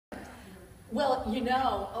Well,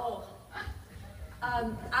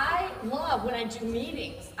 I love when I do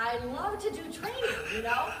meetings. I love to do training,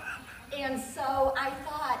 And so I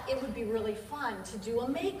thought it would be really fun to do a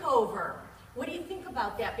makeover. What do you think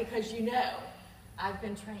about that? Because I've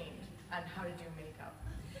been trained on how to do makeup.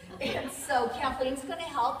 And so Kathleen's going to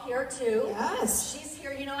help here too. Yes. She's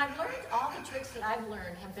here. I've learned all the tricks that I've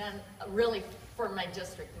learned have been really for my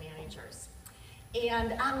district managers.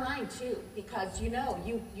 And online too, because you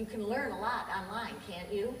can learn a lot online,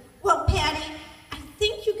 can't you? Well, Patty, I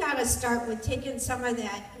think you got to start with taking some of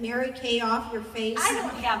that Mary Kay off your face. I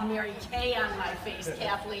don't have Mary Kay on my face,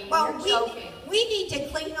 Kathleen. Well, You're joking. We need to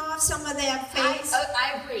clean off some of that face.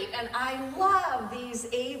 I agree, and I love these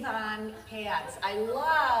Avon pads. I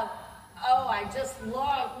just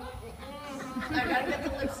love. I gotta get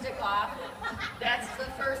the lipstick off. That's the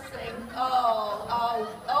first thing.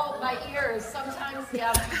 Oh, my ears. Sometimes,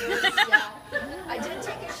 my ears, I did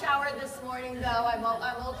take a shower this morning, though. I'm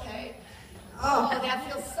okay. Oh, that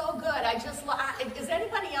feels so good. Is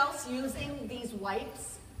anybody else using these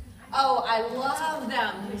wipes? Oh, I love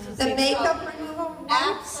them. The makeup removal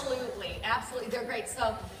wipes? Absolutely. They're great.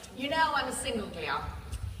 So, I'm a single gal,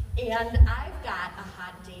 and I've got a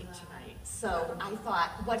hot date tonight. So I thought,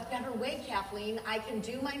 what better way, Kathleen? I can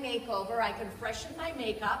do my makeover. I can freshen my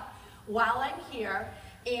makeup while I'm here.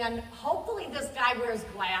 And hopefully this guy wears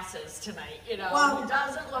glasses tonight, Well, he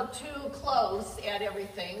doesn't look too close at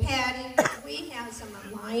everything. Patty, we have some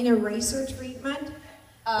line eraser treatment.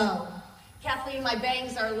 Kathleen, my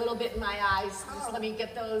bangs are a little bit in my eyes. Just let me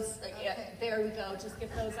get those. There we go. Just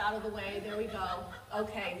get those out of the way. There we go.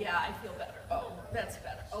 Okay, I feel better. Oh, that's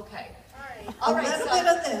better. Okay. All right. A little bit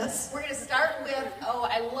of this. We're going to start with,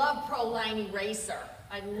 I love Pro Line Eraser.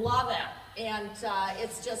 I love it. And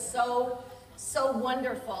it's just so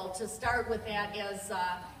wonderful to start with that as,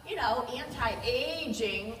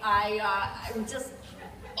 anti-aging. I'm just,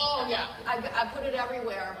 I put it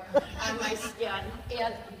everywhere on my skin.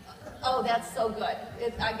 And, that's so good.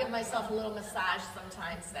 I give myself a little massage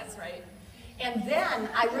sometimes, that's right. And then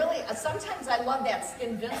sometimes I love that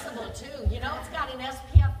Skinvincible too. It's got an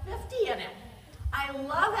SPF 50 in it. I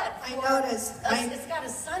love it. I noticed. It's got a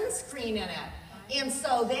sunscreen in it. And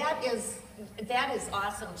so that is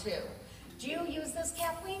awesome too. Do you use this,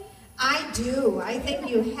 Kathleen? I do. I think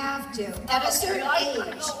you have to. At a certain age. You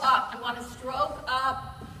want to go up. You want to stroke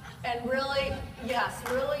up and really get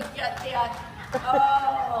that.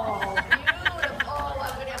 Oh, beautiful. Oh,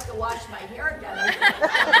 I'm going to have to wash my hair again.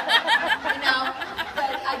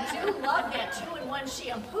 But I do love that 2-in-1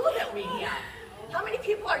 shampoo that we have. How many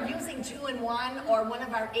people are using 2-in-1 or one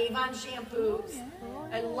of our Avon shampoos?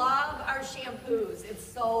 I love our shampoos. It's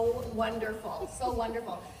so wonderful, so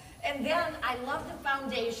wonderful. And then I love the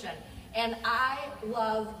foundation, and I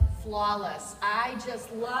love Flawless. I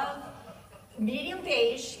just love medium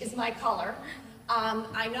beige is my color.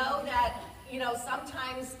 I know that,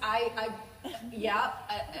 sometimes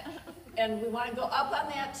and we want to go up on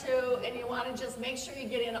that too, and you want to just make sure you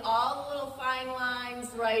get in all the little fine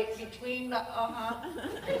lines right between the, everywhere,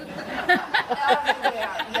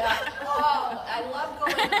 Oh, I love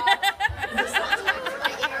going up. Sometimes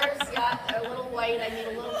my ears, a little white, I need a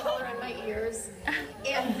little color in my ears.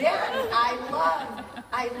 And then I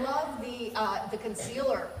love the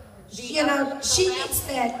concealer. She needs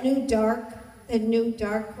that new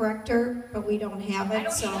dark corrector, but we don't have it.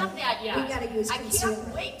 I don't have that yet. We got to use concealer. I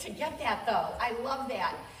can't wait to get that though. I love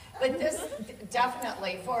that. But this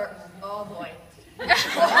definitely oh boy. Just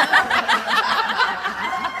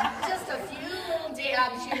a few little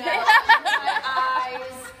dabs, in my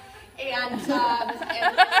eyes, and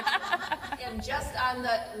just on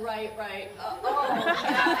the right. And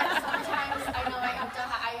sometimes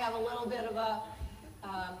I have a little bit of a.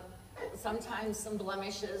 Sometimes some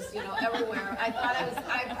blemishes, everywhere. I thought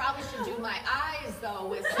I probably should do my eyes though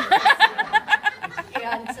with some concealer.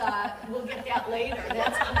 And we'll get that later.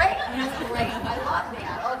 That's great. I love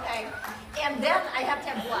that. Okay. And then I have to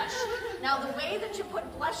have blush. Now the way that you put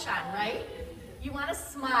blush on, right? You want to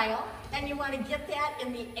smile and you want to get that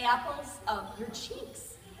in the apples of your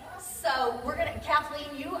cheeks. So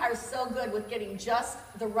Kathleen, you are so good with getting just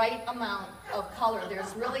the right amount of color.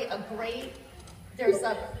 There's really there's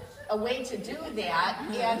a way to do that,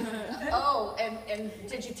 and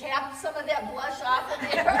did you tap some of that blush off of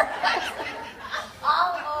there?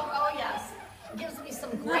 oh yes, it gives me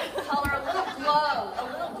some great color, a little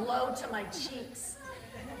glow to my cheeks.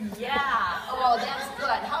 Yeah, that's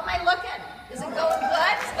good. How am I looking? Is it going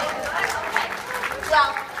good? It's going good? Okay.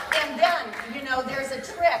 Well, and then, there's a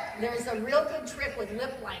trick. There's a real good trick with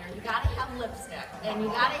lip liner. You gotta have lipstick, and you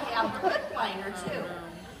gotta have the lip liner too.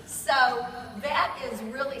 So that is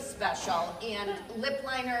really special. special, and lip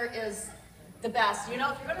liner is the best. You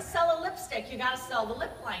know, if you're going to sell a lipstick, you got to sell the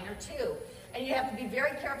lip liner too. And you have to be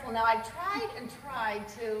very careful. Now, I've tried and tried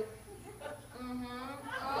to,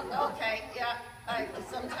 oh, okay, yeah, I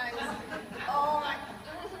sometimes,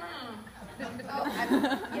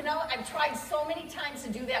 you know, I've tried so many times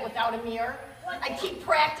to do that without a mirror. I keep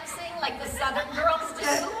practicing like the Southern girls do.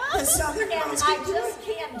 The Southern girls and I just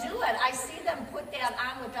can't do it. I see them put that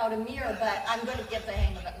on without a mirror, but I'm going to get the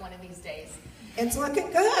hang of it one of these days. It's looking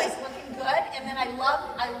good. It's looking good, and then I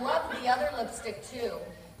love the other lipstick too.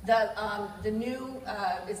 The new,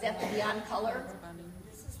 is that the Beyond Color?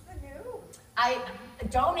 This is the new.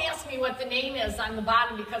 Don't ask me what the name is on the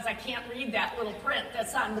bottom because I can't read that little print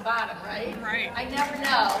that's on the bottom, right? Right. I never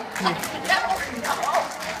know. I never know.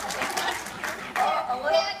 A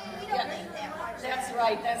little, We don't need that much. That's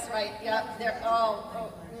right, that's right. Yeah, there, I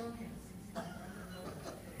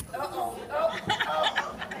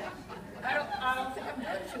don't think I'm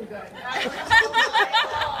doing too good.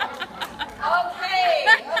 Okay.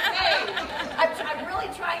 I'm really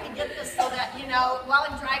trying to get this so that, you know, while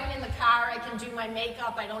I'm driving in the car, I can do my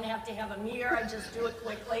makeup. I don't have to have a mirror. I just do it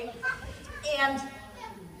quickly. And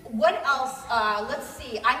what else? Let's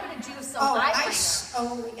see. I'm going to do some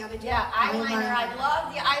eyeliner. We got to do eyeliner. I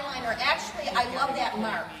love the eyeliner. Actually, I love that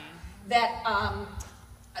mark. That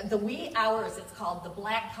the wee hours, it's called, the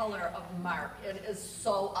black color of mark. It is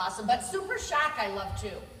so awesome. But Super Shock I love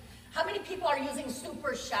too. How many people are using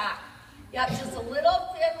Super Shock? Yep, just a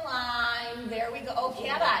little thin line. There we go. Oh,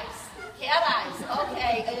 cat eyes. Cat eyes.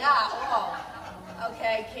 Okay, yeah. Oh,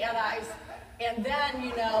 okay, cat eyes. And then,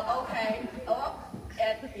 you know, okay. Oh,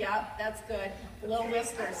 and yeah, that's good. Little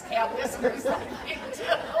whiskers, cat whiskers.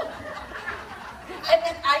 And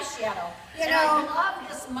then eyeshadow. You and know, I love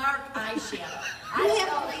this mark eyeshadow. You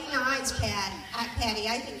have green eyes, Patty.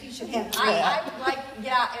 I think you should have green. I like,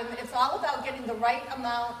 yeah, and it's all about getting the right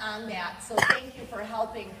amount on that. So thank you for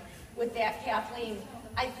helping with that, Kathleen.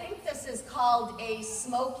 I think this is called a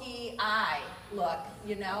smoky eye look,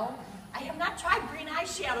 you know? I have not tried green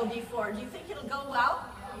eyeshadow before. Do you think it'll go well?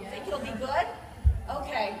 You think it'll be good?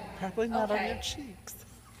 Okay. Probably not on your cheeks.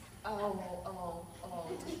 Oh.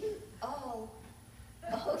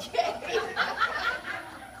 Okay.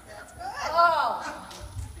 Oh,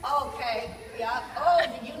 okay. Yeah. Oh,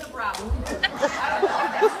 the unibrow. I don't know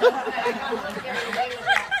if that's so good. I got a little carried away with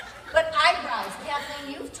that. But eyebrows, Kathleen,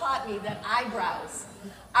 you've taught me that eyebrows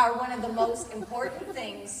are one of the most important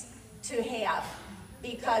things to have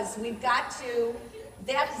because we've got to,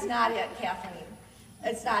 that is not it, Kathleen.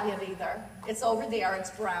 It's not it either. It's over there, it's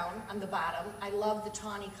brown on the bottom. I love the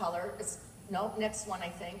tawny color. No, next one I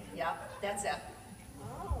think. Yep, that's it.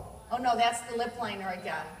 Oh no, that's the lip liner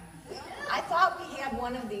again. I thought we had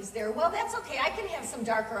one of these there. Well, that's okay. I can have some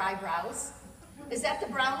darker eyebrows. Is that the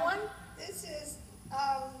brown one? This is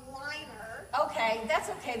a liner. Okay, that's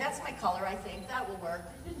okay. That's my color, I think. That will work.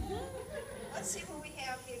 Let's see what we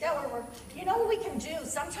have here. That will work. You know what we can do?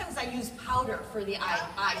 Sometimes I use powder for the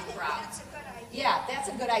eyebrow. That's a good idea. Yeah, that's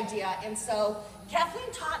a good idea. And so Kathleen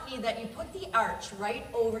taught me that you put the arch right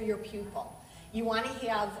over your pupil. You want to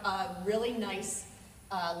have a really nice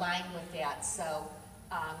line with that. So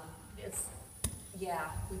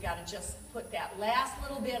we got to just put that last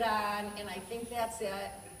little bit on, and I think that's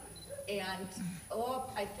it. And,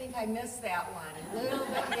 I think I missed that one. A little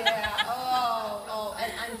bit, yeah.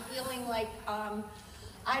 And I'm feeling like,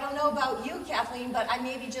 I don't know about you, Kathleen, but I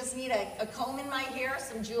maybe just need a comb in my hair,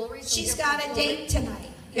 some jewelry. She's got a date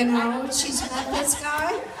tonight, you know. She's met this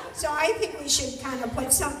guy. So I think we should kind of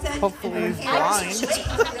put something Hopefully in her he's hair. blind. to really see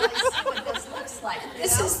what this looks like.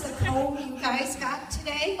 This is the comb you guys got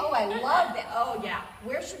today. Oh, I love that. Oh, yeah.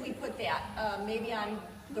 Where should we put that? Maybe on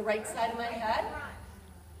the right side of my head?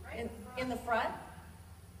 In the front?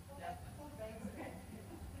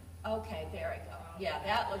 Okay, there I go. Yeah,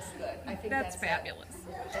 that looks good. I think that's fabulous.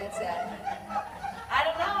 That's it. I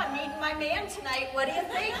don't know. I'm meeting my man tonight. What do you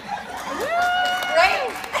think?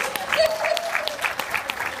 Great.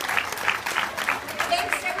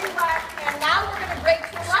 Thanks, everyone. And now we're going to break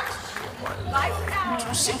for lunch. Bye for now.